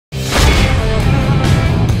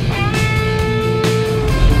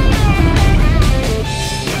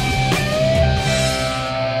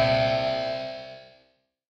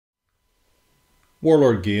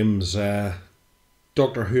Warlord Games,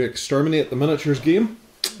 Doctor Who Exterminate the miniatures game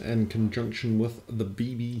in conjunction with the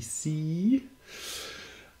BBC.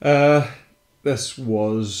 This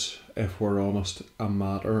was, if we're honest, a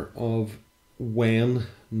matter of when,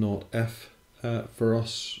 not if, for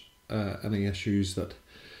us. Any issues that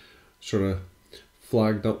sort of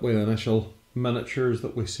flagged up with initial miniatures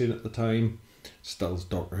that we seen at the time. Still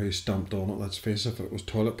Doctor Who stamped on it, let's face it. If it was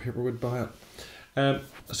toilet paper, we'd buy it. A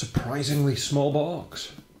surprisingly small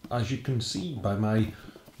box, as you can see by my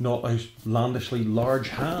not outlandishly large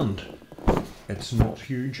hand. It's not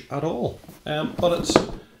huge at all, but it's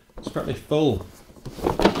fairly full.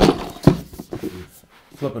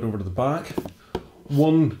 Flip it over to the back.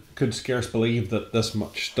 One could scarce believe that this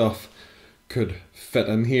much stuff could fit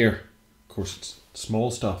in here. Of course, it's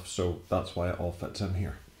small stuff, so that's why it all fits in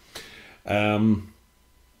here.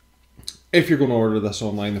 If you're going to order this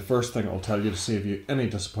online, the first thing I'll tell you to save you any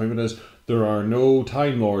disappointment is there are no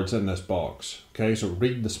Time Lords in this box. Okay, so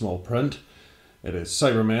read the small print. It is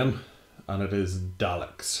Cybermen and it is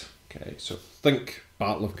Daleks. Okay, so think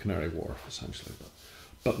Battle of Canary Wharf essentially,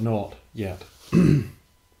 but not yet. Going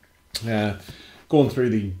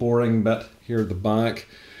through the boring bit here at the back.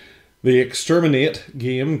 The Exterminate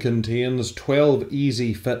game contains 12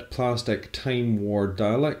 easy fit plastic Time War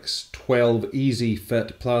Daleks, 12 easy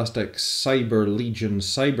fit plastic Cyber Legion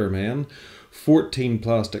Cybermen, 14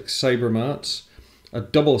 plastic Cybermats, a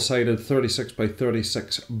double-sided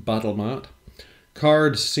 36x36 battle mat,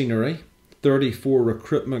 card scenery, 34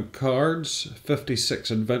 recruitment cards, 56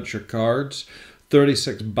 adventure cards,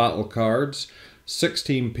 36 battle cards,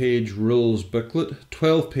 16-page rules booklet,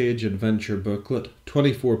 12-page adventure booklet,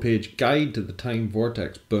 24-page guide to the Time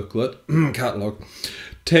Vortex booklet, catalogue,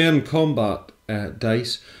 10 combat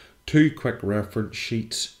dice, 2 quick reference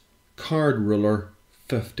sheets, card ruler,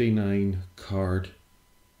 59 card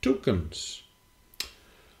tokens.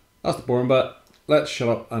 That's the boring bit. Let's shut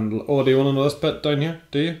up and... Oh, do you want to know this bit down here?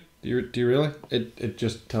 Do you? Do you really? It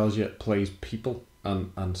just tells you it plays people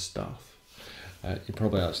and stuff. You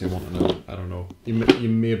probably actually want to know. I don't know. You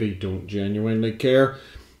maybe don't genuinely care.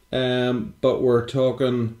 But we're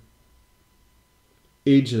talking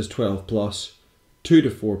ages 12 plus, 2 to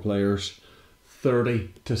 4 players, 30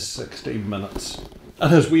 to 60 minutes.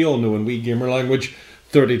 And as we all know in WeeGamer language,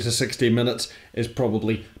 30 to 60 minutes is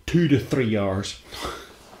probably 2 to 3 hours.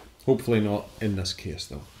 Hopefully not in this case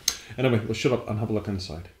though. Anyway, we'll shut up and have a look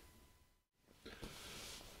inside.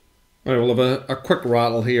 Right, we'll have a quick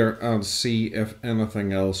rattle here and see if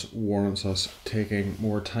anything else warrants us taking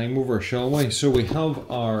more time over, shall we? So we have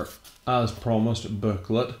our, as promised,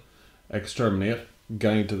 booklet, Exterminate,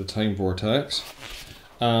 Guide to the Time Vortex.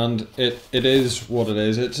 And it is what it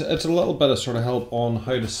is. It's a little bit of sort of help on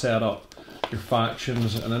how to set up your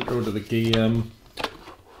factions, an intro to the game,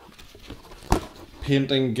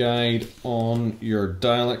 painting guide on your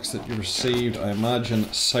Daleks that you received. I imagine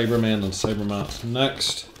Cybermen and Cybermats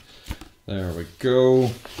next. There we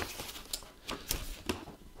go.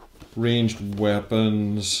 Ranged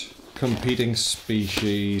weapons, competing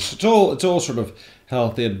species. It's all sort of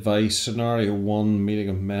healthy advice. Scenario 1, Meeting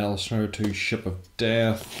of Metal. Scenario 2, Ship of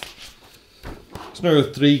Death. Scenario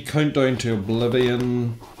 3, Countdown to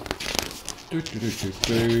Oblivion.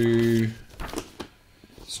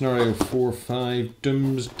 Scenario 4, 5,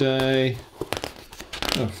 Doomsday.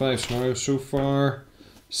 5 scenarios so far.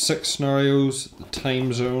 6 scenarios, the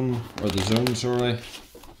time zone, or the zone, sorry,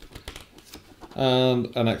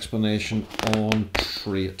 and an explanation on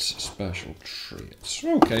traits, special traits.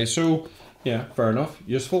 Okay, so yeah, fair enough,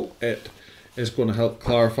 useful. It is going to help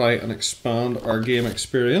clarify and expand our game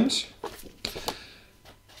experience.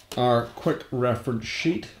 Our quick reference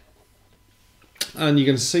sheet, and you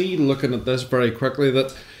can see, looking at this very quickly,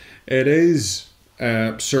 that it is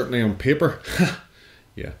certainly on paper.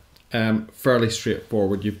 Yeah. Fairly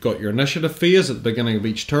straightforward. You've got your initiative phase at the beginning of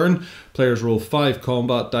each turn. Players roll 5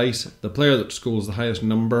 combat dice. The player that scores the highest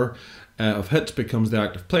number of hits becomes the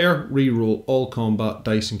active player. Re-roll all combat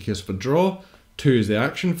dice in case of a draw. 2 is the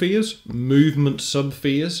action phase. Movement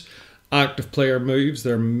sub-phase. Active player moves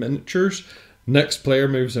their miniatures. Next player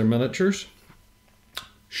moves their miniatures.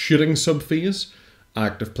 Shooting sub-phase.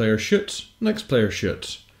 Active player shoots. Next player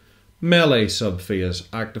shoots. Melee sub-phase,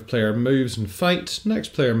 active player moves and fights,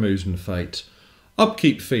 next player moves and fights.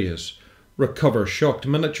 Upkeep phase, recover shocked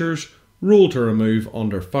miniatures, roll to remove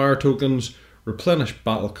under fire tokens, replenish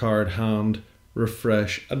battle card hand,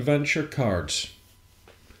 refresh adventure cards.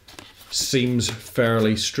 Seems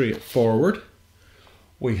fairly straightforward.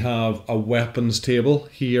 We have a weapons table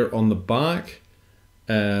here on the back.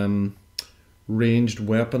 Ranged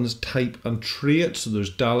weapons type and trait, so there's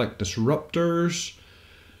Dalek disruptors.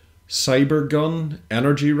 cyber gun,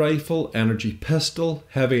 energy rifle, energy pistol,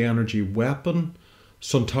 heavy energy weapon,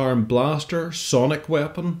 Sontaran blaster, sonic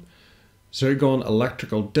weapon, Zirgon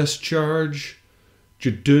electrical discharge,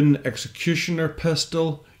 Judun executioner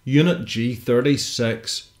pistol, unit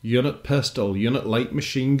G36, unit pistol, unit light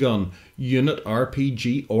machine gun, unit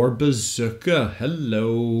RPG or bazooka.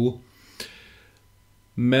 Hello.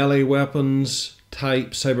 Melee weapons,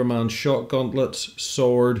 type Cyberman shot gauntlets,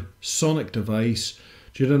 sword, sonic device,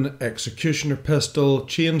 Judun executioner pistol,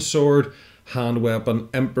 chain sword, hand weapon,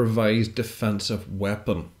 improvised defensive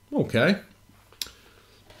weapon. Okay.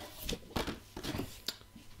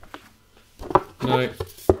 Now,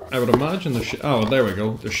 I would imagine there should... Oh, there we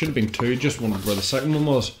go. There should have been two. Just wondered where the second one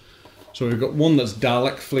was. So we've got one that's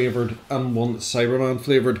Dalek flavoured and one that's Cyberman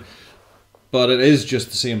flavoured. But it is just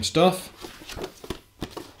the same stuff.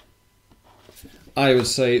 I would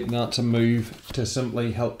say that's a move to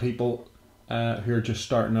simply help people who are just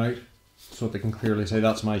starting out, so they can clearly say,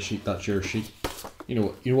 that's my sheet, that's your sheet. You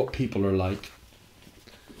know what people are like.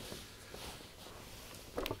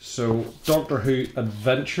 So, Doctor Who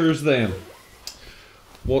Adventures then.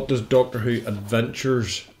 What does Doctor Who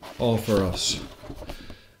Adventures offer us?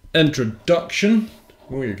 Introduction.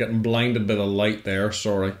 Oh, you're getting blinded by the light there,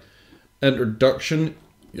 sorry. Introduction.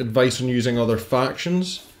 Advice on using other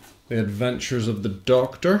factions. The adventures of the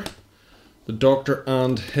Doctor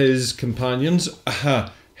and his companions,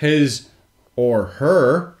 his or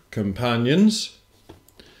her companions,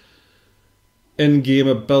 in-game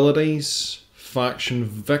abilities, faction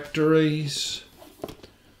victories,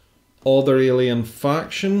 other alien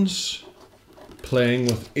factions, playing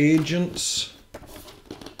with agents.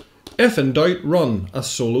 If in doubt, run a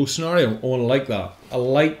solo scenario. Oh, I like that. I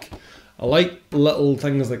like little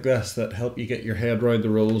things like this that help you get your head around the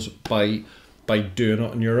rules by doing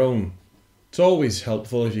it on your own. It's always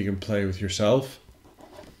helpful if you can play with yourself.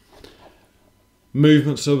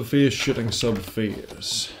 Movement subphase, shooting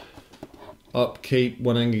subphase. Upkeep,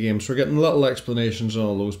 winning games. We're getting little explanations on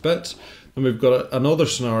all those bits. And we've got another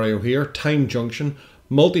scenario here, Time Junction,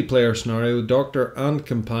 multiplayer scenario, Doctor and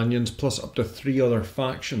companions, plus up to 3 other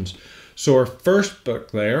factions. So our first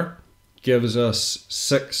book there gives us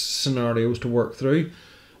 6 scenarios to work through.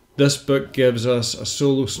 This book gives us a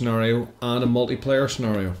solo scenario and a multiplayer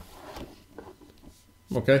scenario.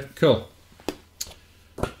 Okay, cool.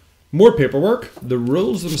 More paperwork. The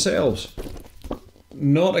rules themselves.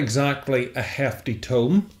 Not exactly a hefty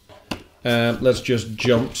tome. Let's just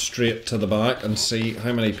jump straight to the back and see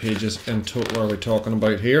how many pages in total are we talking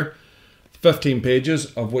about here. 15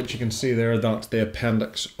 pages, of which you can see there, that's the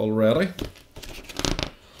appendix already.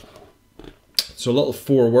 So a little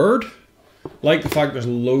foreword. Like the fact there's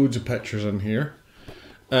loads of pictures in here.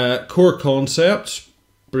 Core concepts,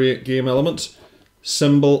 break game elements,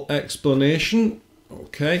 symbol explanation.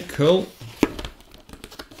 Okay, cool.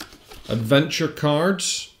 Adventure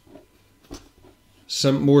cards.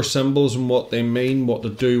 More symbols and what they mean, what to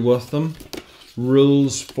do with them.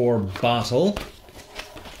 Rules for battle.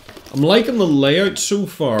 I'm liking the layout so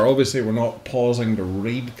far. Obviously we're not pausing to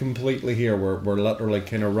read completely here. We're literally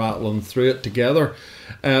kind of rattling through it together.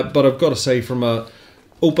 But I've got to say, from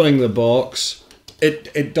opening the box,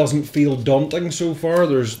 it doesn't feel daunting so far.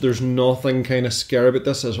 There's nothing kind of scary about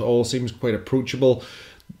this. It all seems quite approachable.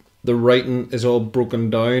 The writing is all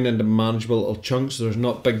broken down into manageable little chunks. There's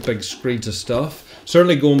not big screeds of stuff.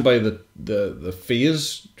 Certainly going by the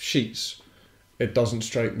phase sheets, it doesn't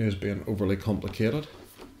strike me as being overly complicated.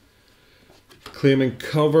 Claiming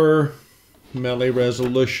cover, melee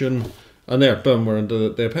resolution, and there, boom, we're into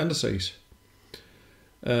the appendices.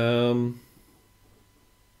 Yeah,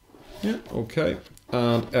 okay.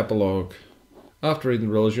 And epilogue. After reading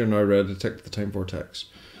the rules, you're now ready to detect the time vortex.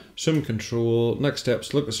 Assume control. Next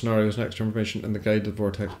steps, look at scenarios, next information in the guide to the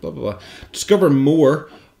vortex, blah blah blah. Discover more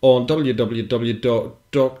on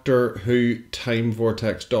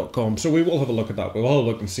www.doctorwhotimevortex.com. So we will have a look at that. We'll have a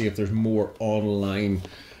look and see if there's more online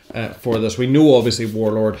for this. We know obviously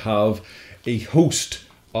Warlord have a host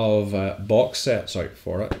of box sets out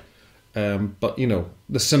for it. But you know,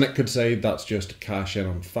 the cynic could say that's just to cash in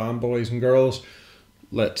on fanboys and girls.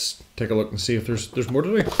 Let's take a look and see if there's more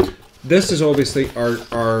to do. This is obviously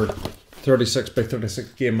our 36 by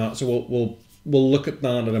 36 game mat, so we'll look at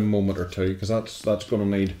that in a moment or two, because that's going to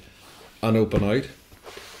need an open out.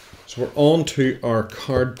 So we're on to our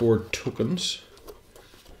cardboard tokens.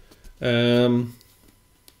 So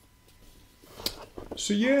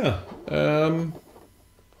yeah,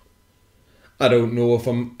 I don't know if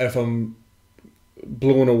I'm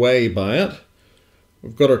blown away by it.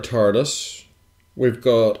 We've got our TARDIS. We've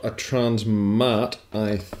got a transmat,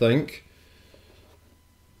 I think.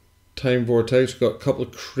 time vortex. We've got a couple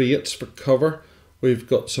of crates for cover. We've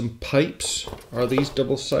got some pipes. Are these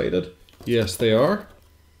double-sided? Yes, they are.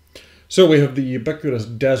 So we have the ubiquitous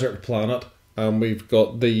desert planet, and we've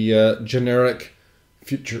got the generic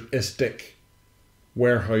futuristic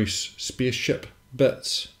warehouse spaceship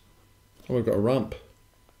bits. And we've got a ramp.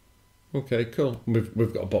 Okay, cool.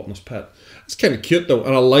 We've got a bottomless pit. It's kind of cute though,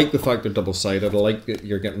 and I like the fact they're double-sided. I like that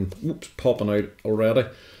you're getting popping out already. I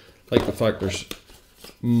like the fact there's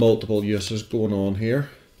multiple uses going on here.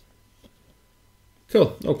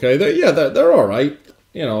 Cool. Okay. They're all right.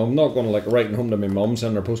 You know, I'm not going to like writing home to my mum,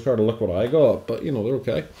 sending her a postcard to look what I got, but you know they're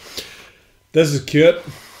okay. This is cute.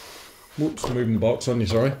 Whoops, moving the box on you.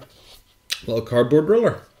 Sorry. Little cardboard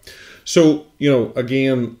ruler. So you know,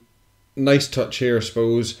 again, nice touch here, I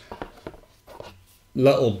suppose.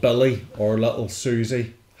 Little Billy or little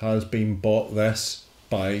Susie has been bought this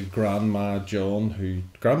by Grandma John,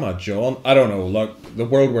 I don't know, look, the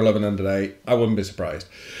world we're living in today, I wouldn't be surprised.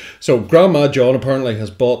 So Grandma John apparently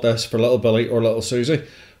has bought this for little Billy or little Susie,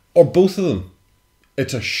 or both of them.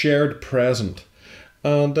 It's a shared present.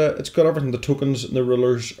 And it's got everything, the tokens and the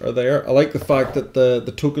rulers are there. I like the fact that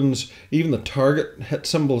the tokens, even the target hit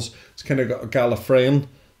symbols, it's kind of got a Gallifreyan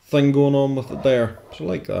thing going on with it there. So I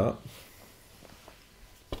like that.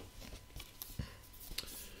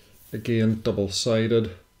 Again,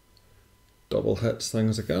 double-sided, double hits,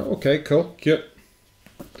 things like that. Okay, cool, cute.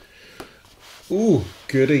 Ooh,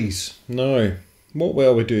 goodies. Now, what way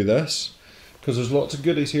will we do this? Because there's lots of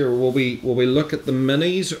goodies here. Will we look at the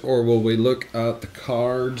minis, or will we look at the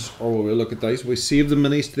cards, or will we look at dice? Will we save the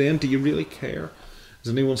minis to the end? Do you really care? Is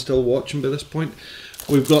anyone still watching by this point?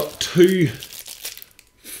 We've got two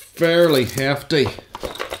fairly hefty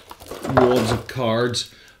wads of cards.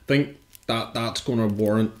 I think that's going to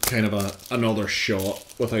warrant kind of another shot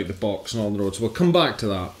without the box and all the road. So we'll come back to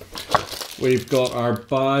that. We've got our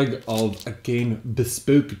bag of, again,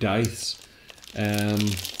 bespoke dice. Yeah.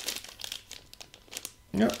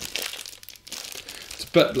 It's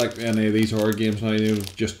a bit like any of these horror games now, you know,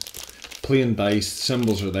 just plain dice,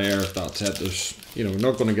 symbols are there, that's it. There's, you know, we're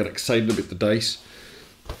not going to get excited about the dice.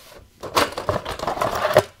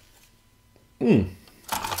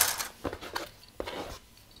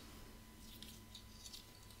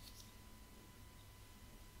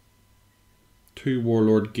 Two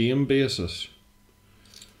Warlord game bases.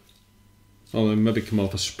 Oh, they maybe come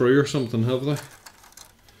off a sprue or something, have they?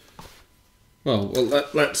 Well,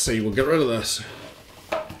 let's see. We'll get rid of this.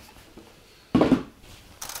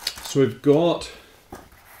 So we've got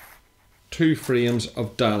two frames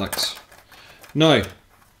of Daleks. Now,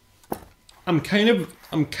 I'm kind of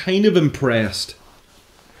impressed.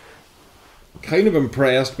 Kind of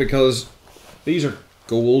impressed because these are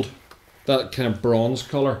gold. That kind of bronze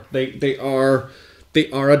colour. They are a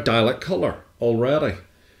Dalek colour already.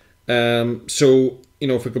 So, you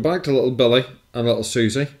know, if we go back to little Billy and little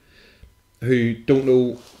Susie, who don't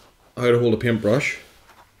know how to hold a paintbrush,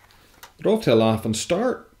 they're off to a laughing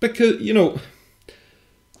start because, you know,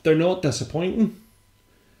 they're not disappointing.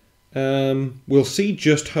 We'll see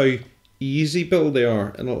just how easy build they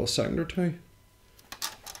are in a little second or two.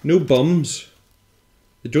 No bums.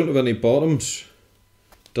 They don't have any bottoms.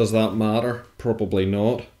 Does that matter? Probably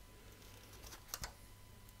not.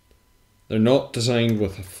 They're not designed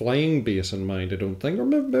with a flying base in mind, I don't think. Or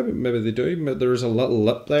maybe they do. Maybe there's a little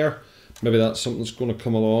lip there. Maybe that's something that's going to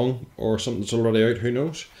come along, or something that's already out, who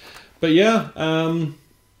knows. But yeah,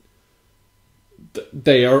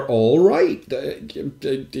 they are all right. I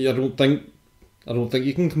don't think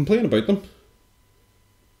you can complain about them.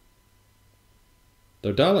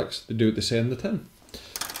 They're Daleks. They do what they say in the tin.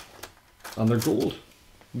 And they're gold.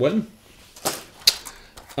 Win.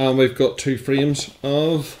 And we've got two frames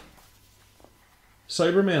of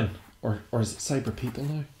Cybermen. Or is it Cyber People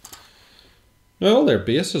now? No, all their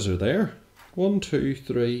bases are there. 1, 2,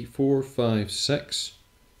 3, 4, 5, 6.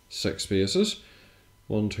 6 bases.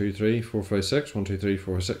 1, 2, 3, 4, 5, 6. 1, 2, 3,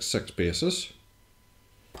 4, 6. 6 bases.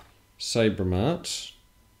 Cybermats.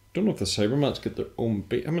 Don't know if the Cybermats get their own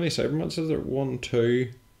base. How many Cybermats is there? 1, 2,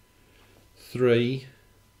 3,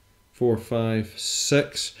 4, 5,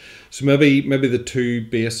 6. So maybe the two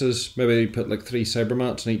bases, maybe put like 3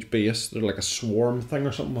 Cybermats in each base. They're like a swarm thing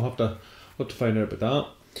or something. We'll have to find out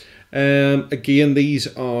about that. Again, these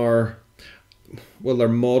are, well, they're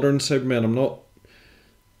modern Cybermen.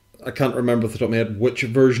 I can't remember off the top of my head which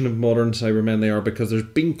version of modern Cybermen they are, because there's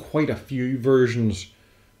been quite a few versions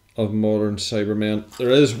of modern Cybermen. There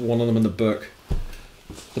is one of them in the book.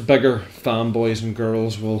 The bigger fanboys and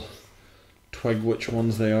girls will twig which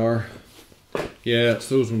ones they are. Yeah, it's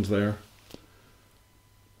those ones there.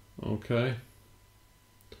 Okay.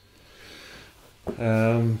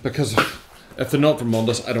 because if they're not from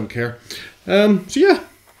Mundus, I don't care. So yeah,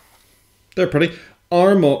 they're pretty.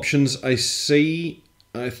 Arm options, I see.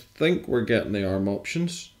 I think we're getting the arm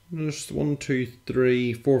options. There's 1, 2,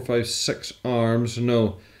 3, 4, 5, 6 arms.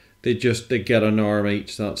 No, they get an arm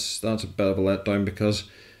each. That's a bit of a letdown because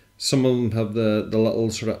some of them have the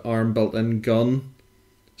little sort of arm built-in gun.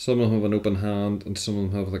 Some of them have an open hand, and some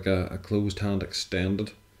of them have like a closed hand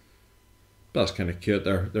extended. That's kind of cute.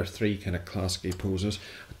 They're 3 kind of classic poses.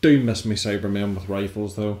 I do miss me Cybermen with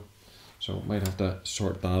rifles though, so might have to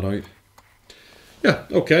sort that out. Yeah,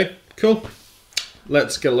 okay, cool.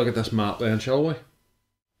 Let's get a look at this map then, shall we?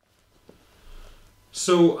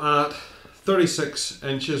 So at 36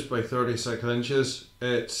 inches by 36 inches,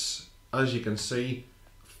 it's, as you can see,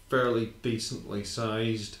 fairly decently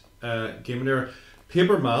sized gaming area.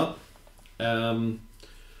 Paper map,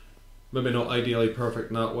 maybe not ideally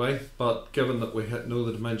perfect in that way, but given that we know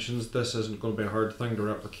the dimensions, this isn't going to be a hard thing to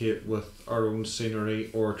replicate with our own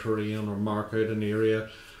scenery or terrain, or mark out an area,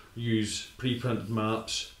 use pre-printed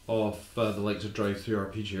maps of the likes of Drive-Thru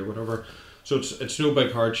RPG or whatever. So it's no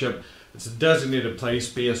big hardship. It's a designated play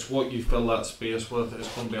space. What you fill that space with is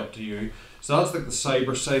going to be up to you. So that's like the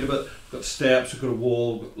cyber side of it. We've got steps, we've got a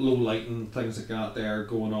wall, we've got low lighting, things like that there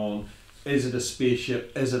going on. Is it a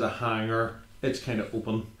spaceship? Is it a hangar? It's kind of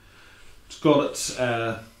open. It's got its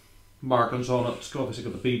markings on it. It's obviously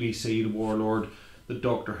got the BBC, the Warlord, the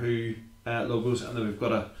Doctor Who logos, and then we've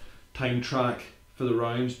got a time track for the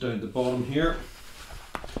rounds down at the bottom here.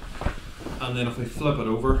 And then if we flip it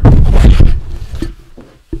over,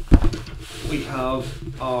 we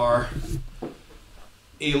have our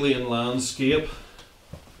alien landscape,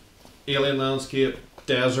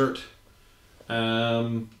 desert,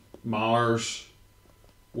 Mars,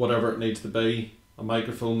 whatever it needs to be. A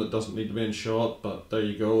microphone that doesn't need to be in shot, but there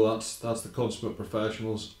you go. That's the consummate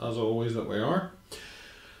professionals, as always, that we are.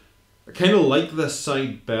 I kind of like this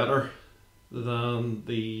side better than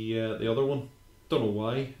the other one. Don't know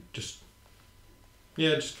why. Just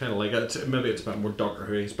kind of like it. Maybe it's a bit more Doctor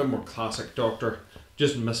Who. It's a bit more classic Doctor.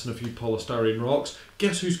 Just missing a few polystyrene rocks.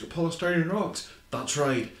 Guess who's got polystyrene rocks? That's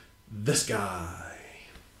right, this guy.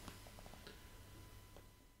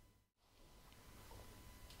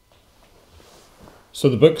 So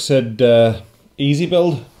the book said easy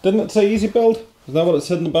build. Didn't it say easy build? Is that what it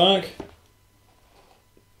said in the back?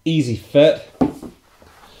 Easy fit.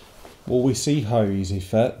 Well, we see how easy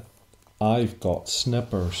fit. I've got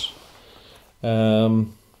snippers.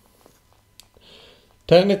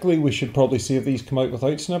 Technically we should probably see if these come out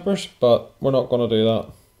without snippers, but we're not going to do that.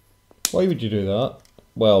 Why would you do that?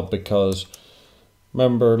 Well, because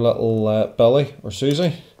remember little Billy or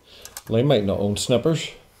Susie? They might not own snippers.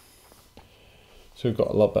 So we've got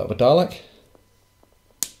a little bit of a Dalek.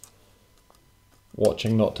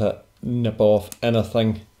 Watching not to nip off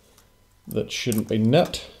anything that shouldn't be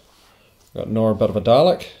nipped. Got another bit of a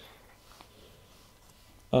Dalek.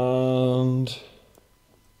 And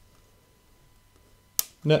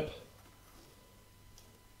nip.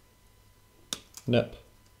 Nip.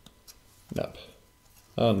 Nip.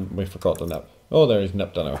 And we forgot to nip. Oh, there he's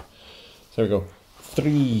nipped anyway. So there we go.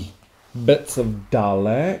 3 bits of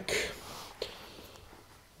Dalek.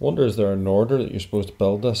 Wonder, is there an order that you're supposed to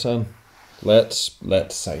build this in? Let's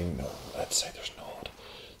say no. Let's say there's not.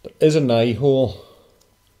 There is an eye hole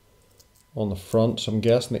on the front, so I'm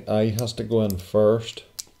guessing the eye has to go in first.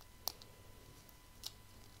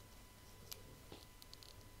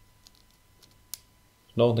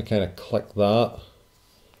 Nothing to kind of click that.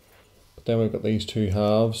 But then we've got these 2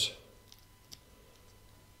 halves.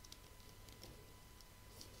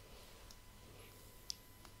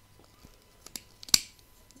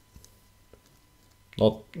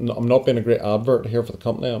 I'm not being a great advert here for the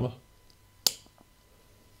company, am I?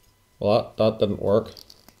 Well, that didn't work.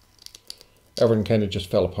 Everything kind of just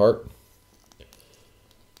fell apart.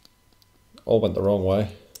 All went the wrong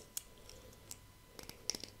way.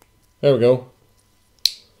 There we go.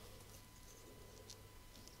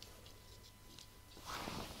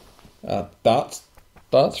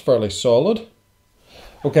 That's fairly solid.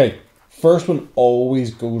 Okay, first one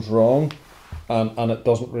always goes wrong, and it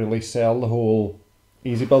doesn't really sell the whole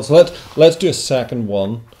easy build. So let's do a second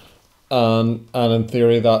one, and in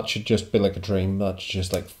theory that should just be like a dream. That should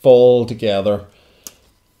just like fall together.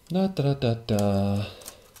 Da da da da.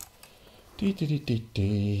 Dee dee dee dee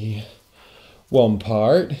dee. One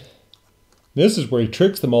part. This is where he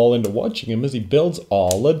tricks them all into watching him as he builds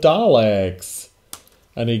all the Daleks.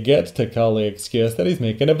 And he gets to call the excuse that he's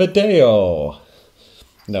making a video.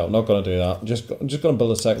 No, I'm not going to do that. I'm just going to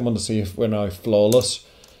build a second one to see if we're now flawless.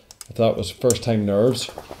 If that was first time nerves.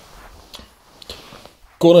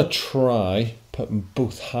 Gonna try putting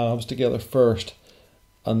both halves together first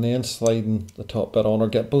and then sliding the top bit on, or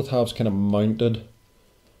get both halves kind of mounted.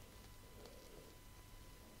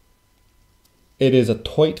 It is a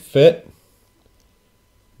tight fit.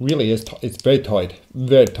 Really is. It's very tight.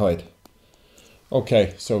 Very tight.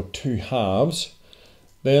 Okay, so 2 halves.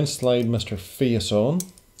 Then slide Mr. Face on.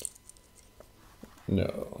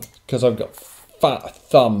 No, because I've got fat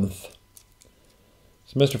thumbs.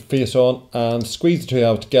 So Mr. Face on and squeeze the 2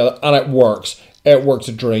 halves together, and it works. It works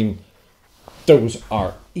a dream. Those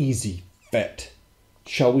are easy fit.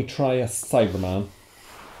 Shall we try a Cyberman?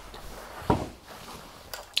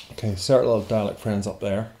 Okay, start little Dalek friends up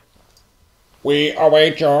there. We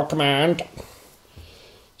await your command.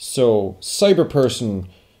 So, Cyber Person,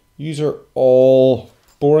 yous are all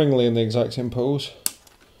boringly in the exact same pose.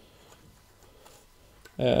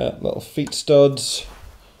 Little feet studs.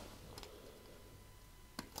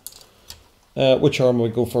 Which arm will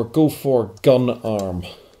we go for? Go for gun arm.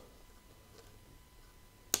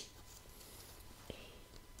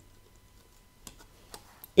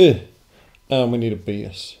 And we need a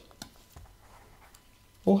base.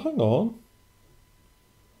 Oh, hang on.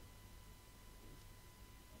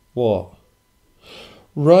 What?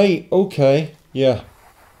 Right, okay. Yeah.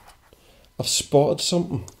 I've spotted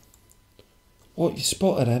something. What, you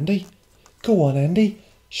spotted, Andy? Go on, Andy.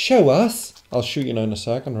 Show us. I'll show you now in a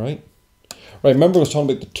second, right? Right, remember I was talking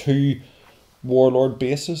about the 2 Warlord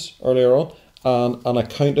bases earlier on? And I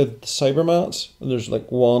counted the Cybermats, and there's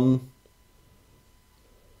like 1.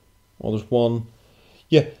 Well, there's 1.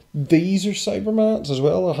 Yeah, these are Cybermats as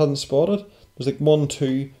well, I hadn't spotted. There's like 1,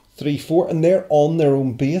 2, 3, 4, and they're on their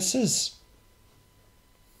own bases.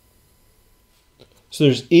 So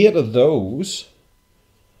there's 8 of those.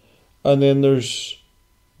 And then there's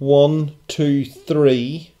 1, 2,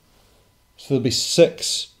 3. So there'll be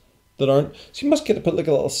 6 that aren't. So you must get to put like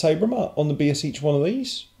a little Cybermat on the base each one of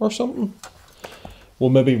these or something. We'll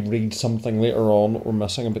maybe read something later on that we're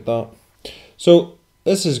missing about that. So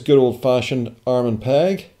this is good old fashioned arm and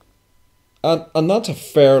peg. And that's a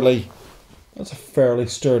fairly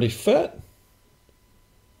sturdy fit.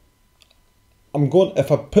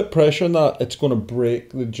 If I put pressure on that, it's going to break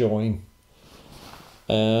the join.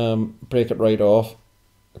 Break it right off.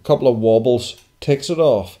 A couple of wobbles takes it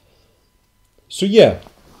off. So yeah,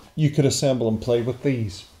 you could assemble and play with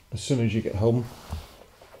these as soon as you get home.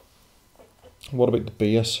 What about the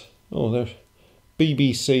base? Oh, there's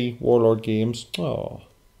BBC Warlord Games. Oh.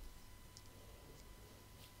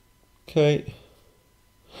 Okay.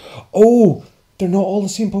 Oh, they're not all the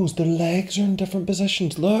same pose. Their legs are in different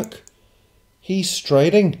positions. Look. He's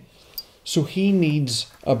striding. So he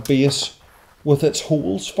needs a base with its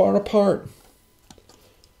holes far apart.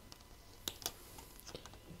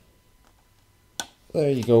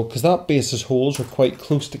 There you go. Because that base's holes are quite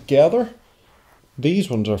close together. These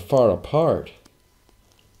ones are far apart.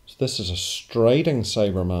 So this is a striding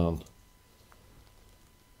Cyberman.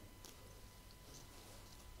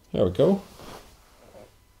 There we go.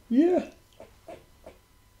 Yeah.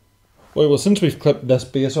 Well, since we've clipped this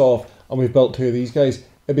base off and we've built 2 of these guys,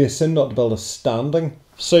 it'd be a sin not to build a standing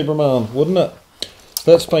Cyberman, wouldn't it?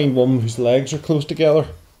 So let's find one whose legs are close together.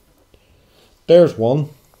 There's one.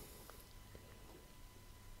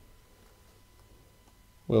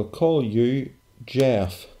 We'll call you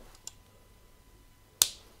Jeff.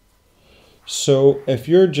 So if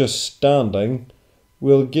you're just standing,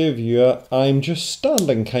 we'll give you a I'm just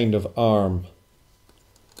standing kind of arm.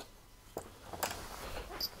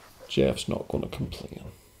 Jeff's not going to complain.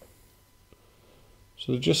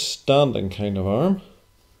 So just standing kind of arm.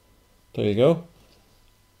 There you go.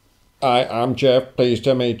 I'm Jeff, pleased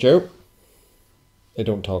to meet you. They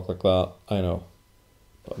don't talk like that, I know.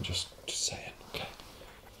 But I'm just saying, okay.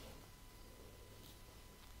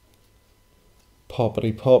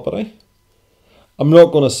 Poppity poppity. I'm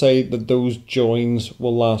not going to say that those joins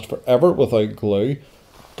will last forever without glue,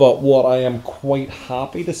 but what I am quite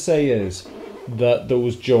happy to say is that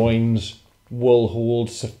those joins will hold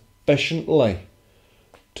sufficiently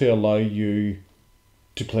to allow you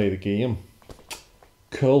to play the game.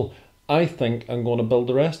 Cool. I think I'm going to build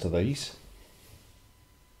the rest of these.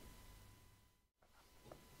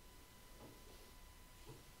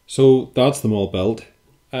 So that's them all built.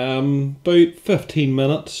 About 15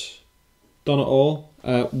 minutes. Done it all.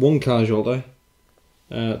 1 casualty.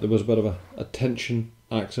 There was a bit of a tension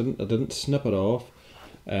accident. I didn't snip it off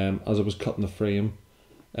as I was cutting the frame.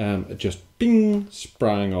 It just bing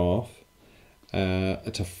sprang off.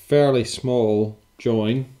 It's a fairly small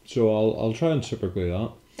join, so I'll try and super glue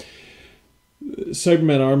that.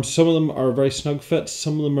 Cybermen arms, some of them are very snug fits,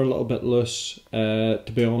 some of them are a little bit loose.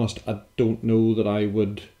 To be honest, I don't know that I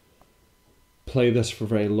would play this for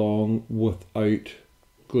very long without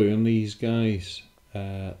gluing these guys,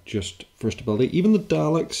 just for stability. Even the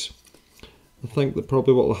Daleks, I think that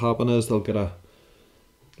probably what will happen is they'll get a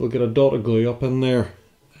dot of glue up in there,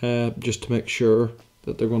 just to make sure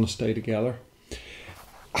that they're going to stay together.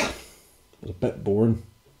 It was a bit boring.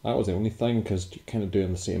 That was the only thing, because you're kind of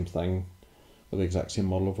doing the same thing with the exact same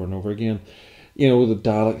model over and over again. You know, the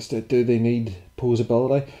Daleks, do they need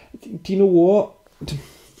posability? Do you know what?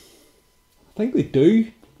 I think they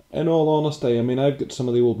do, in all honesty. I mean, I've got some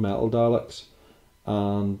of the old metal Daleks,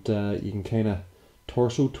 and you can kind of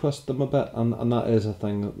torso twist them a bit, and that is a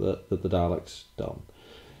thing that the Daleks done.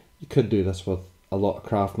 You could do this with a lot of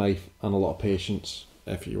craft knife and a lot of patience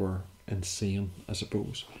if you were insane, I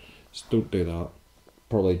suppose. So don't do that.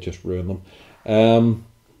 Probably just ruin them.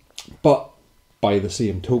 But by the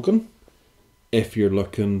same token, if you're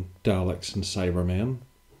looking Daleks and Cybermen,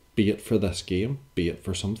 be it for this game, be it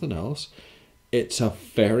for something else, it's a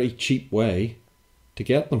very cheap way to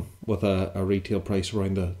get them with a retail price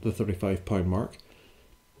around the £35 mark.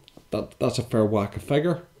 That's a fair whack of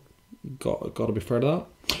figure. Got to be fair to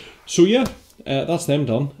that. So yeah, that's them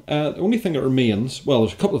done. The only thing that remains, well,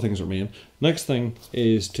 there's a couple of things that remain. Next thing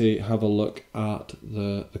is to have a look at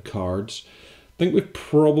the cards. I think we've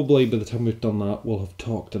probably, by the time we've done that, we'll have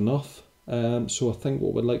talked enough. So I think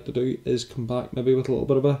what we'd like to do is come back maybe with a little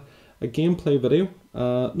bit of a gameplay video.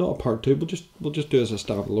 Not a part 2, we'll just do it as a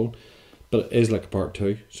standalone. But it is like a part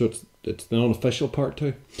 2, so it's the unofficial part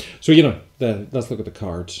 2. So you know, let's look at the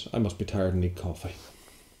cards. I must be tired and need coffee.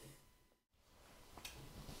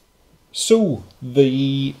 So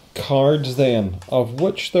the cards then, of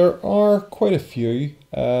which there are quite a few.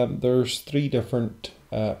 There's 3 different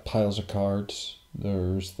piles of cards.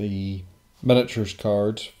 There's the miniatures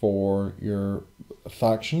cards for your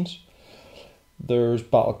factions. There's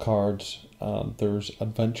battle cards, and there's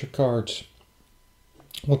adventure cards.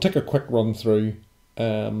 We'll take a quick run through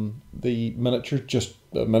the miniatures, just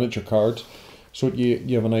the miniature cards, so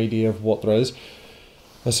you have an idea of what there is.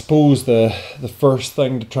 I suppose the first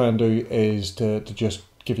thing to try and do is to just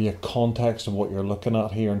give you a context of what you're looking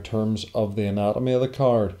at here in terms of the anatomy of the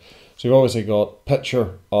card. So you've obviously got a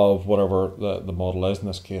picture of whatever the model is. In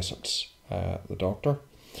this case, it's the Doctor.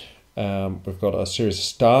 We've got a series of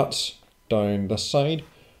stats down this side,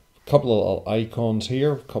 a couple of little icons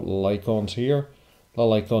here, a couple of icons here, a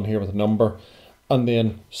little icon here with a number, and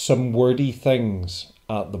then some wordy things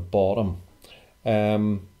at the bottom.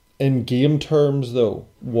 In game terms though,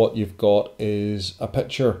 what you've got is a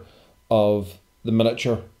picture of the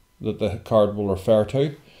miniature that the card will refer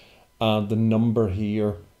to, and the number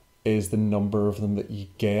here is the number of them that you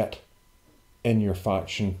get in your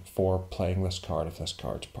faction for playing this card, if this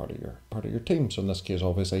card's part of your team. So in this case,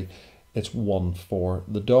 obviously, it's 1 for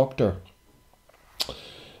the Doctor.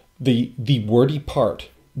 The wordy part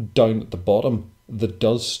down at the bottom that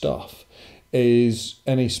does stuff is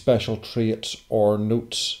any special traits or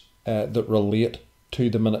notes that relate to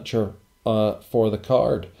the miniature for the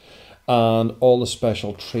card, and all the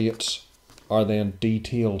special traits are then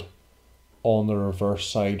detailed on the reverse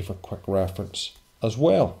side for quick reference as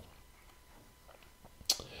well.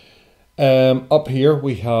 Up here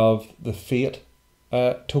we have the fate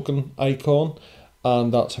token icon,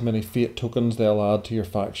 and that's how many fate tokens they'll add to your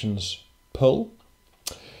faction's pool.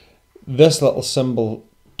 This little symbol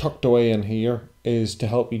tucked away in here is to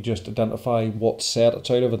help you just identify what set it's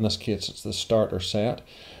out of. In this case, it's the starter set.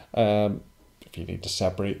 If you need to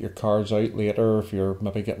separate your cards out later, if you're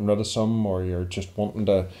maybe getting rid of some, or you're just wanting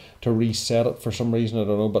to reset it for some reason, I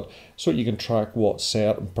don't know, but so you can track what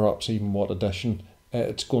set and perhaps even what edition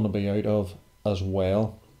it's going to be out of as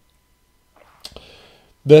well.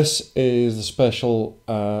 This is the special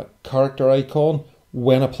character icon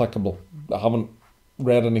when applicable. I haven't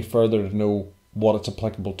read any further to know what it's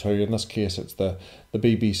applicable to. In this case, it's the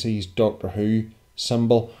BBC's Doctor Who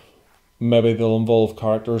symbol. Maybe they'll involve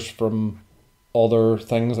characters from other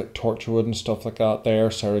things like Torchwood and stuff like that there.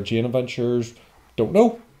 Sarah Jane Adventures, don't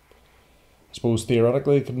know. I suppose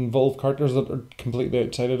theoretically it could involve characters that are completely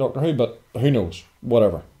outside of Doctor Who, but who knows?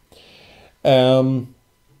 Whatever.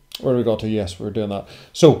 Where we got to? Yes, we're doing that.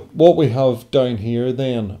 So what we have down here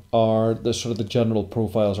then are the sort of the general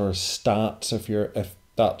profiles or stats, if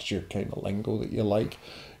that's your kind of lingo that you like.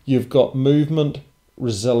 You've got movement,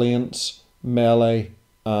 resilience, melee,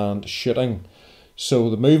 and shooting. So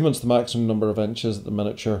the movement's the maximum number of inches that the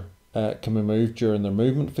miniature can be moved during their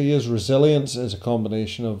movement phase. Resilience is a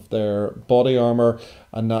combination of their body armor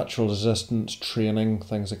and natural resistance, training,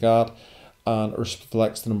 things like that, and it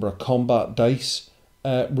reflects the number of combat dice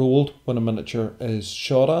rolled when a miniature is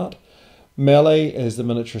shot at. Melee is the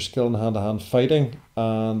miniature skill in hand-to-hand fighting,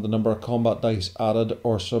 and the number of combat dice added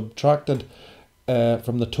or subtracted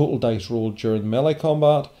from the total dice rolled during melee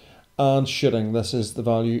combat. And shooting, this is the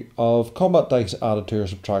value of combat dice added to or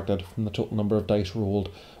subtracted from the total number of dice rolled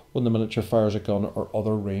when the miniature fires a gun or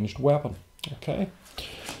other ranged weapon. Okay,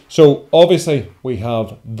 so obviously we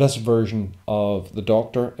have this version of the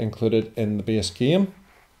Doctor included in the base game.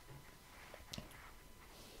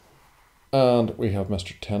 And we have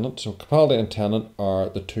Mr. Tennant. So Capaldi and Tennant are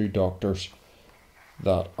the two Doctors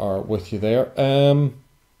that are with you there. A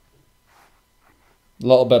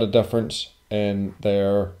little bit of difference in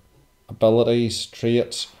their abilities,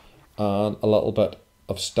 traits, and a little bit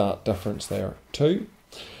of stat difference there too.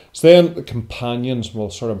 So then the companions,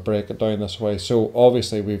 will sort of break it down this way. So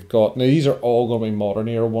obviously we've got, now these are all going to be modern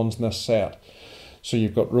era ones in this set. So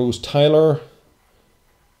you've got Rose Tyler,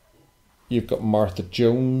 you've got Martha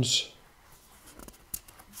Jones,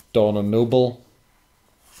 Donna Noble,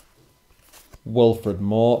 Wilfred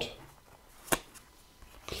Mott,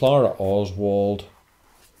 Clara Oswald,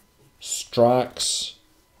 Strax,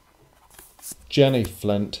 Jenny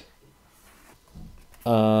Flint,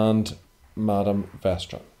 and Madame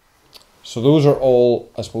Vestra. So those are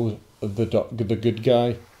all, I suppose, the good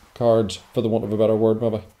guy cards, for the want of a better word,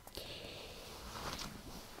 maybe.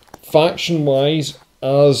 Faction-wise,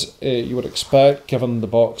 as you would expect, given the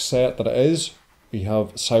box set that it is, we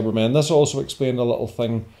have Cybermen. This also explained a little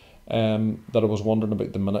thing that I was wondering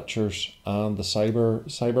about the miniatures and the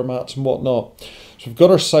cyber mats and whatnot. So we've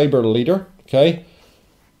got our cyber leader, okay,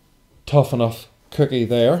 tough enough cookie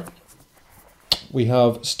there. We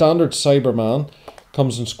have standard Cyberman,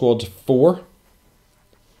 comes in squads of 4,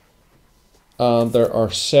 and there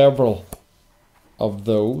are several of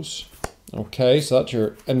those. Okay, so that's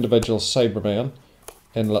your individual Cybermen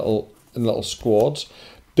in little squads.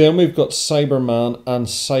 Then we've got Cyberman and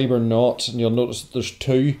Cybernauts, and you'll notice that there's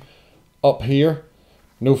 2 up here.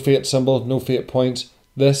 No fate symbol, no fate points.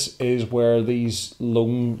 This is where these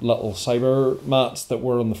lone little cyber mats that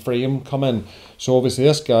were on the frame come in. So obviously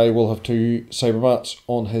this guy will have 2 cyber mats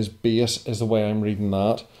on his base, is the way I'm reading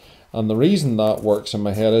that. And the reason that works in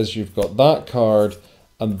my head is you've got that card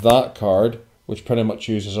and that card, which pretty much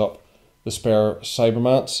uses up the spare cyber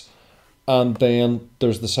mats. And then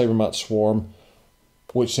there's the cyber mat swarm,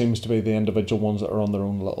 which seems to be the individual ones that are on their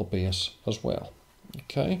own little base as well.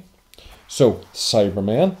 Okay, so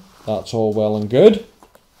Cybermen, that's all well and good.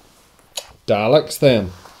 Daleks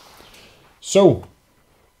then. So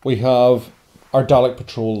we have our Dalek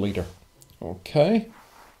Patrol leader. Okay.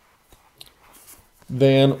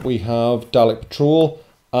 Then we have Dalek Patrol,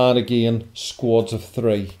 and again squads of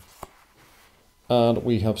 3. And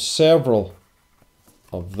we have several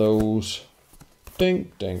of those.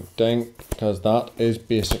 Ding, ding, ding, because that is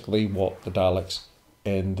basically what the Daleks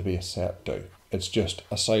in the base set do. It's just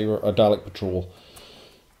a Dalek Patrol.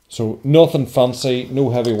 So nothing fancy,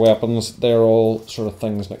 no heavy weapons. They're all sort of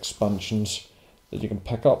things and expansions that you can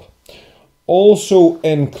pick up. Also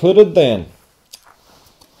included then,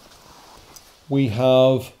 we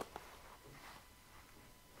have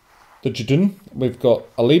the Judun. We've got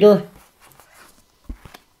a leader,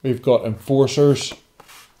 we've got enforcers,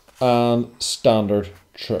 and standard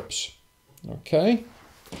troops. Okay,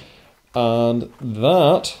 and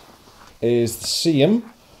that is the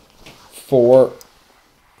same for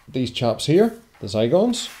these chaps here, the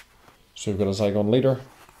Zygons. So we've got a Zygon leader,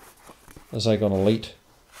 a Zygon elite,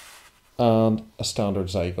 and a standard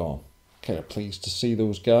Zygon. Kind of pleased to see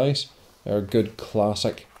those guys. They're a good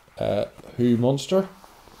classic Who monster.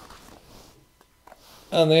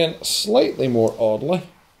 And then slightly more oddly,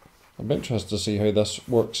 I'm interested to see how this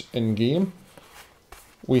works in game,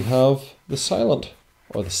 we have the Silent,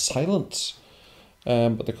 or the Silence,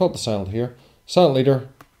 but they call it the Silent here. Silent leader,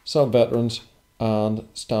 Silent veterans, and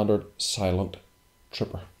standard Silent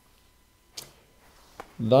trooper.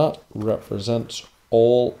 That represents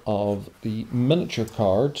all of the miniature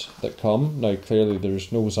cards that come. Now clearly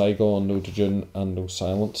there's no Zygon, no Jejun, and no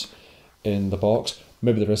Silence in the box.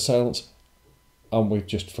 Maybe there is Silence and we've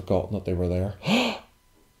just forgotten that they were there.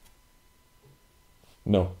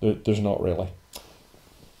 No, there's not really.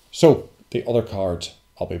 So the other cards,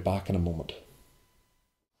 I'll be back in a moment.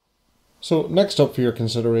 So next up for your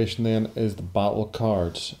consideration then is the battle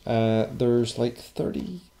cards. There's like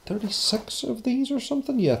 36 of these or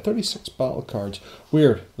something. Yeah, 36 battle cards.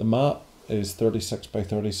 Weird. The map is 36 by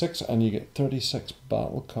 36 and you get 36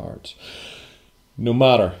 battle cards. No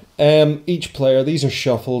matter. Each player, these are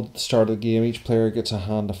shuffled at the start of the game. Each player gets a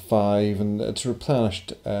hand of 5 and it's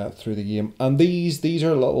replenished through the game. And these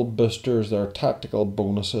are little boosters. They're tactical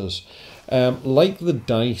bonuses. Like the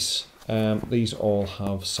dice These all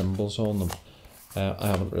have symbols on them. I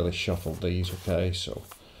haven't really shuffled these, okay, so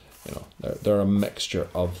you know they're a mixture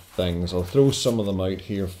of things. I'll throw some of them out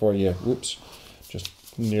here for you. Whoops, just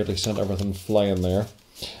nearly sent everything flying there.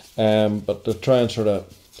 But to try and sort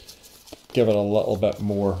of give it a little bit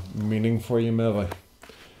more meaning for you, maybe.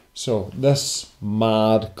 So this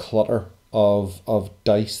mad clutter of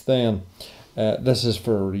dice then, this is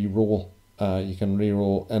for a reroll. You can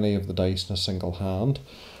reroll any of the dice in a single hand.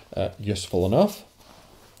 Useful enough.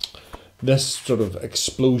 This sort of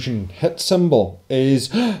explosion hit symbol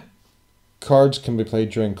is cards can be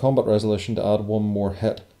played during combat resolution to add one more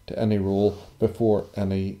hit to any roll before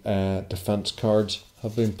any defense cards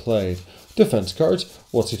have been played. Defense cards?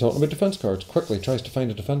 What's he talking about defense cards? Quickly tries to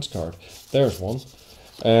find a defense card. There's one.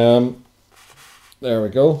 There we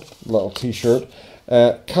go. Little t-shirt.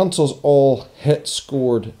 Cancels all hits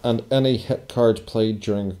scored and any hit cards played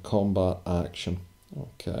during a combat action.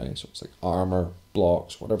 Okay, so it's like armor,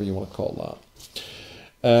 blocks, whatever you want to call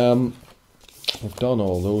that. We've done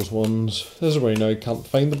all those ones. This is where you now can't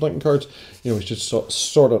find the blinking cards. You know, we should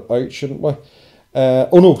sort it out, shouldn't we?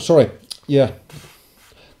 Oh no, sorry. Yeah,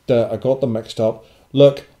 I got them mixed up.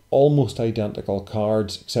 Look, almost identical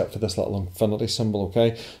cards except for this little infinity symbol,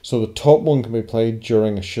 okay? So the top one can be played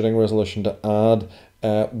during a shooting resolution to add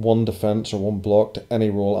one defense or one block to any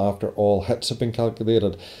roll after all hits have been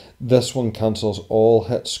calculated. This one cancels all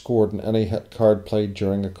hits scored and any hit card played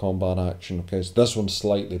during a combat action. Okay, so this one's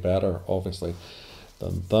slightly better, obviously,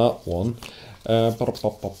 than that one.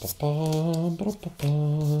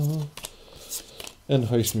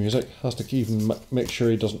 In-house music. Has to even make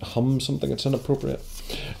sure he doesn't hum something that's inappropriate.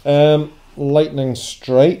 Lightning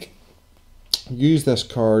Strike. Use this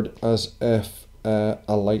card as if a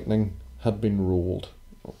lightning had been rolled.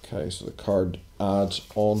 Okay, so the card adds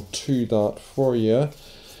on to that for you.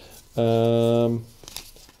 Then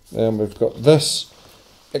we've got this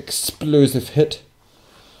explosive hit.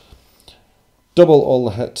 Double all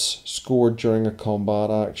the hits scored during a combat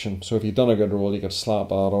action. So if you've done a good roll, you could slap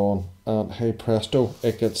that on, and hey presto,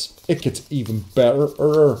 it gets even better.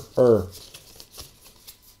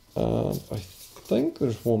 I think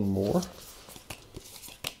there's one more.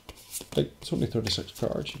 Like, it's only 36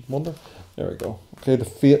 cards, you'd wonder. There we go. Okay, the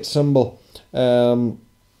fate symbol.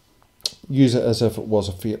 Use it as if it was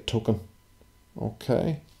a fate token.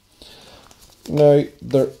 Okay. Now,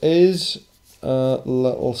 there is a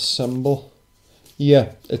little symbol.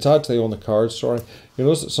 Yeah, it's actually on the cards, sorry. You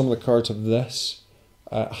notice that some of the cards have this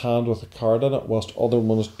hand with a card in it, whilst other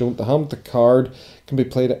ones don't. The hand with the card can be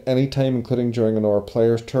played at any time, including during another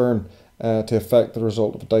player's turn, to affect the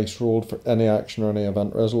result of a dice rolled for any action or any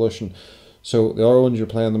event resolution. So the other ones, you're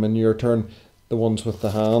playing them in your turn. The ones with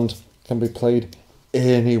the hand can be played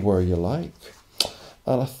anywhere you like.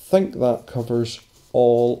 And I think that covers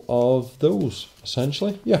all of those,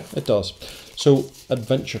 essentially. Yeah, it does. So,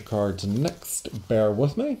 adventure cards next. Bear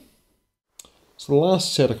with me. So the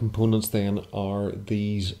last set of components then are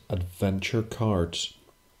these adventure cards.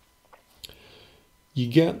 You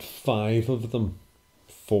get 5 of them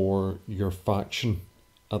for your faction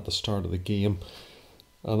at the start of the game.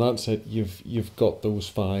 And that's it, you've got those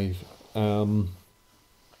 5. You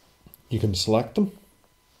can select them,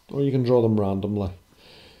 or you can draw them randomly.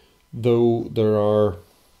 Though there are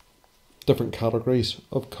different categories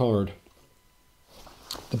of card.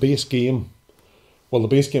 The base game, well, the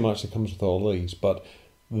base game actually comes with all these, but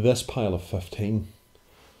this pile of 15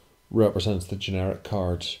 represents the generic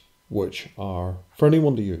cards, which are for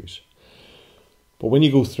anyone to use. But when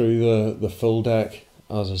you go through the full deck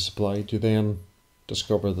as is supplied, you then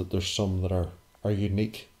discover that there's some that are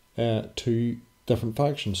unique to different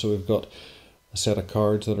factions. So we've got a set of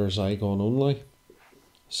cards that are Zygon only,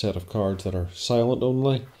 a set of cards that are silent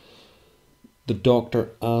only, the Doctor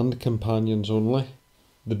and Companions only,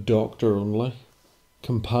 the Doctor only,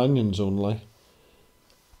 Companions only,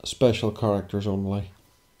 Special Characters only,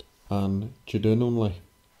 and Judun only.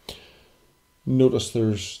 Notice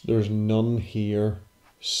there's none here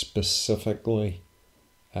specifically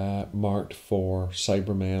marked for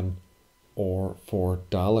Cybermen or for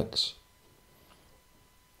Daleks.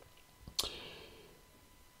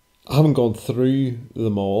 I haven't gone through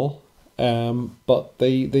them all, but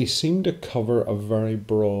they seem to cover a very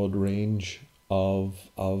broad range of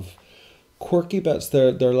quirky bits.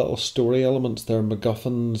 They're little story elements, they're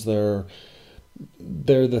MacGuffins, they're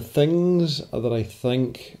the things that I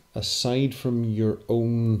think, aside from your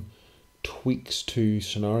own tweaks to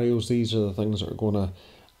scenarios, these are the things that are going to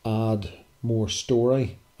add more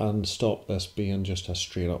story and stop this being just a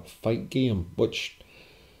straight up fight game, which,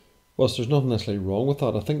 whilst there's nothing necessarily wrong with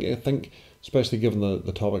that, I think especially given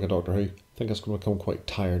the topic of Doctor Who, I think it's going to become quite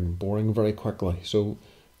tired and boring very quickly. So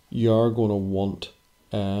you are going to want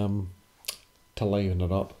to liven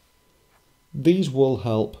it up. These will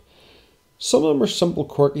help. Some of them are simple,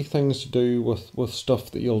 quirky things to do with stuff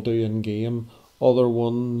that you'll do in game. Other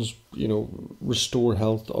ones, you know, restore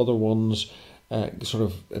health. Other ones, sort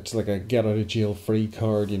of, it's like a get out of jail free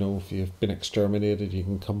card. You know, if you've been exterminated, you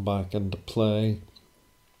can come back into play.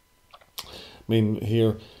 I mean,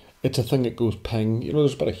 here, it's a thing that goes ping. You know,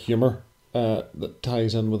 there's a bit of humour that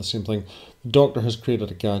ties in with the same thing. The Doctor has created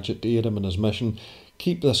a gadget to aid him in his mission.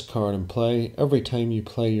 Keep this card in play. Every time you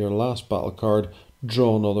play your last battle card,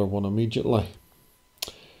 draw another one immediately.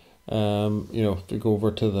 You know, if you go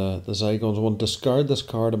over to the Zygons one, discard this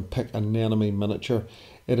card and pick an enemy miniature.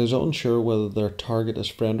 It is unsure whether their target is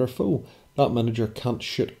friend or foe. That miniature can't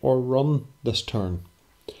shoot or run this turn.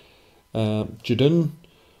 Judun.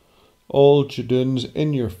 All Juduns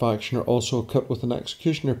in your faction are also equipped with an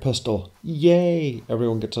executioner pistol. Yay!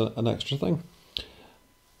 Everyone gets an extra thing.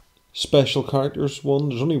 Special characters one.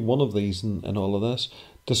 There's only one of these in all of this.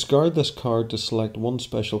 Discard this card to select one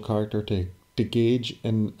special character to engage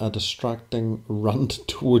in a distracting rant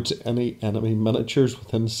towards any enemy miniatures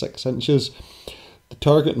within 6 inches. The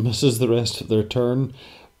target misses the rest of their turn,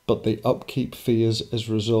 but the upkeep phase is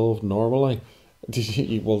resolved normally.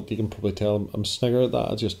 Well, you can probably tell I'm snigger at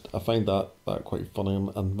that. I find that quite funny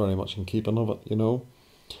and very much in keeping of it, you know.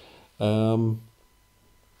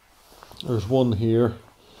 There's one here.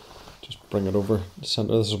 Just bring it over the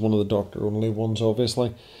centre. This is one of the Doctor only ones,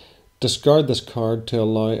 obviously. Discard this card to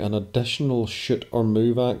allow an additional shoot or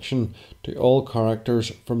move action to all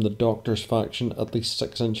characters from the Doctor's faction at least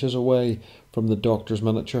 6 inches away from the Doctor's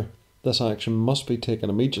miniature. This action must be taken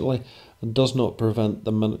immediately and does not prevent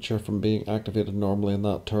the miniature from being activated normally in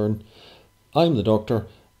that turn. I'm the Doctor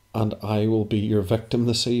and I will be your victim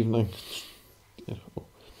this evening.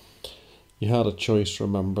 You had a choice,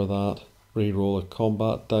 remember that. Reroll a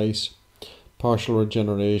combat dice. Partial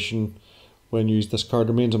regeneration. When used, this card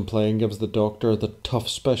remains in play and gives the Doctor the tough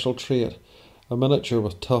special trait. A miniature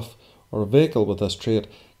with tough or a vehicle with this trait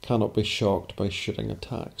cannot be shocked by shooting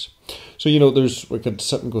attacks. So, you know, we could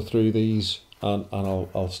sit and go through these and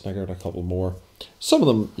I'll snigger at a couple more. Some of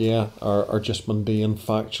them, yeah, are just mundane,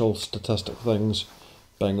 factual, statistic things.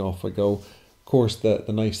 Bang, off we go. Of course, the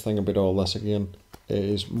nice thing about all this, again,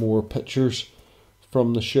 is more pictures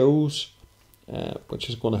from the shows, which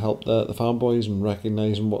is going to help the fanboys in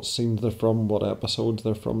recognising what scenes they're from, what episodes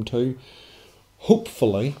they're from too.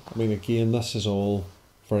 Hopefully, I mean, again, this is all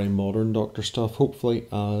very modern Doctor stuff. Hopefully,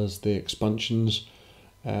 as the expansions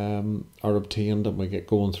are obtained and we get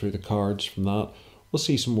going through the cards from that, we'll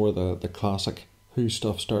see some more of the classic Who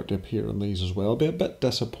stuff start to appear in these as well. It'll be a bit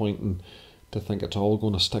disappointing to think it's all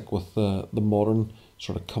going to stick with the modern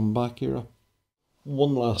sort of comeback era.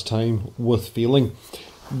 One last time with feeling.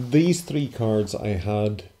 These 3 cards I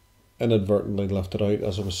had inadvertently lifted out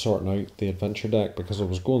as I was sorting out the adventure deck because I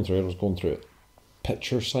was going through it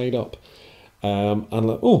picture side up. And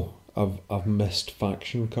like, oh, I've missed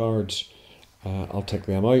faction cards. I'll take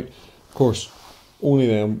them out. Of course, only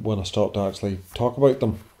then when I stopped to actually talk about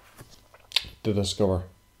them to discover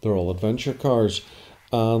they're all adventure cards.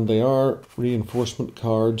 And they are reinforcement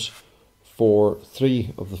cards for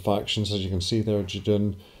 3 of the factions, as you can see there,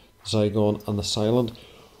 Judun, Zygon and the Silent,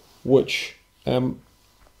 which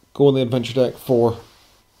go in the adventure deck for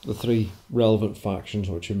the 3 relevant factions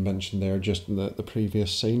which you mentioned there just in the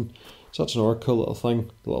previous scene. So that's another cool little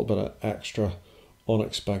thing, a little bit of extra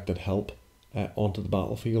unexpected help onto the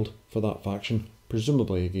battlefield for that faction,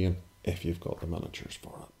 presumably again if you've got the miniatures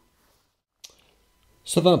for it.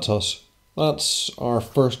 So that's us. That's our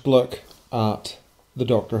first look at the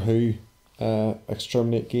Doctor Who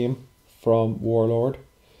Exterminate game from Warlord.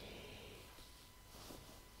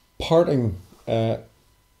 Parting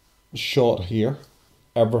shot here,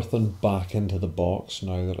 everything back into the box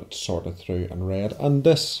now that it's sorted through and read, and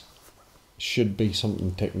this should be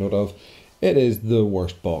something to take note of. It is the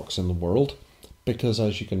worst box in the world because,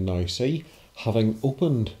 as you can now see, having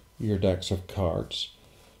opened your decks of cards,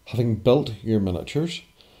 having built your miniatures,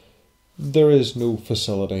 there is no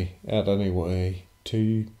facility at any way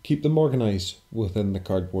to keep them organised within the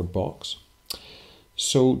cardboard box.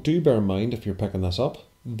 So do bear in mind, if you're picking this up,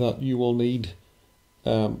 that you will need,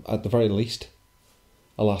 at the very least,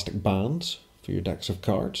 elastic bands for your decks of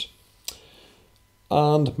cards,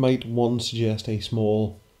 and might one suggest a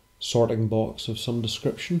small sorting box of some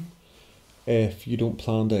description if you don't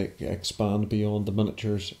plan to expand beyond the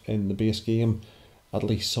miniatures in the base game. At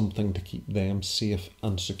least something to keep them safe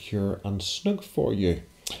and secure and snug for you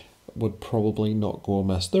would probably not go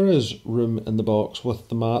amiss. There is room in the box with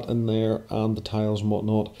the mat in there and the tiles and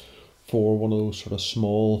whatnot for one of those sort of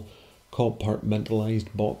small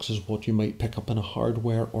compartmentalized boxes, what you might pick up in a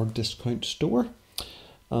hardware or discount store,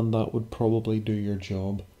 and that would probably do your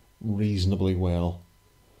job reasonably well.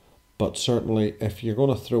 But certainly if you're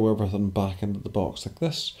going to throw everything back into the box like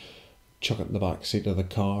this, chuck it in the back seat of the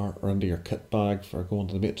car or into your kit bag for going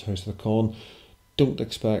to the mate's house of the con, don't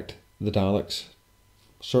expect the Daleks,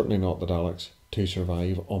 certainly not the Daleks, to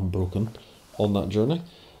survive unbroken on that journey,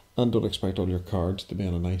 and don't expect all your cards to be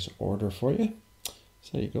in a nice order for you.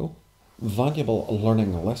 So there you go. Valuable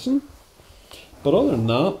learning lesson. But other than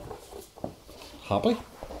that, happy.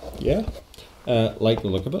 Yeah. Like the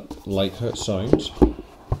look of it, like how it sounds.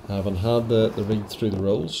 Having had the read through the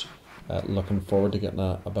rules, looking forward to getting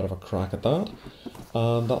a bit of a crack at that.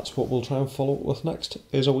 And that's what we'll try and follow up with next,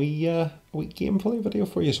 is a wee gameplay video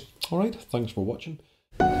for you. Alright, thanks for watching.